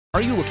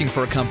Are you looking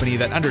for a company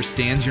that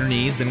understands your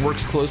needs and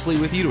works closely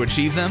with you to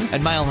achieve them? At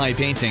Mile High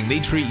Painting,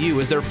 they treat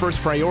you as their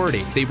first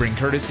priority. They bring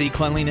courtesy,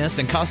 cleanliness,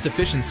 and cost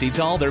efficiency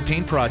to all their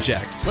paint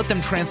projects. Let them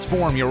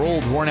transform your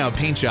old, worn-out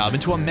paint job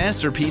into a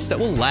masterpiece that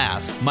will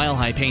last. Mile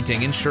High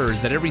Painting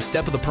ensures that every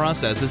step of the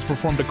process is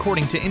performed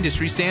according to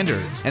industry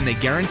standards, and they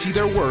guarantee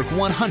their work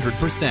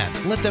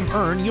 100%. Let them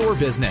earn your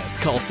business.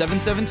 Call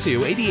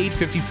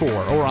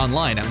 772-8854 or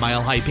online at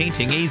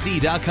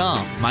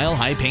milehighpaintingaz.com. Mile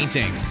High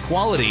Painting,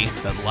 quality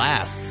that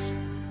lasts.